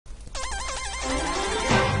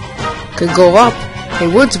could go up a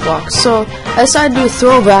woods block. So I decided to do a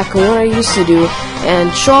throwback on what I used to do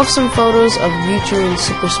and show off some photos of MEWTWO and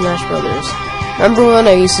Super Smash Brothers. Remember when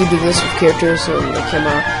I used to do this with characters when they came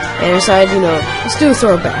out? And I decided, let's do a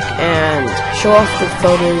throwback and show off the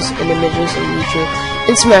photos and images of MEWTWO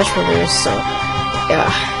and Smash Brothers. So yeah,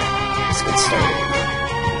 let's get started.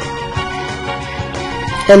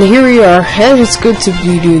 And here we are, and it's good to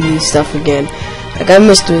be doing these stuff again. Like, I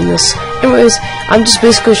miss doing this. Anyways, I'm just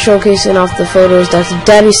basically showcasing off the photos that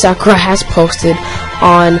Daddy Sakura has posted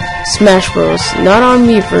on Smash Bros. Not on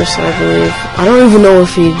me personally, I believe. I don't even know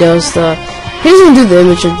if he does he doesn't do the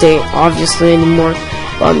image of day, obviously, anymore.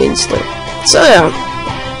 But I mean, still. So yeah,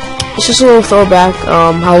 it's just a little throwback.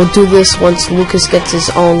 I will do this once Lucas gets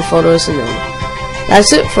his own photos, and then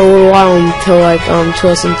that's it for a little while until like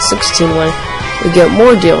 2016 when we get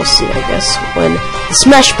more DLC, I guess, when the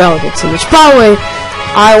Smash Battle gets in. Which, by the way,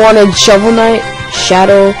 I wanted Shovel Knight,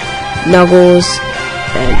 Shadow, Knuckles,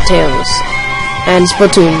 and Tails, and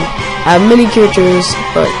Splatoon. I have many characters,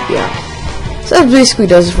 but yeah. So that basically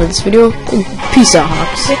does it for this video. Peace out,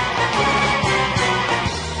 Hawks.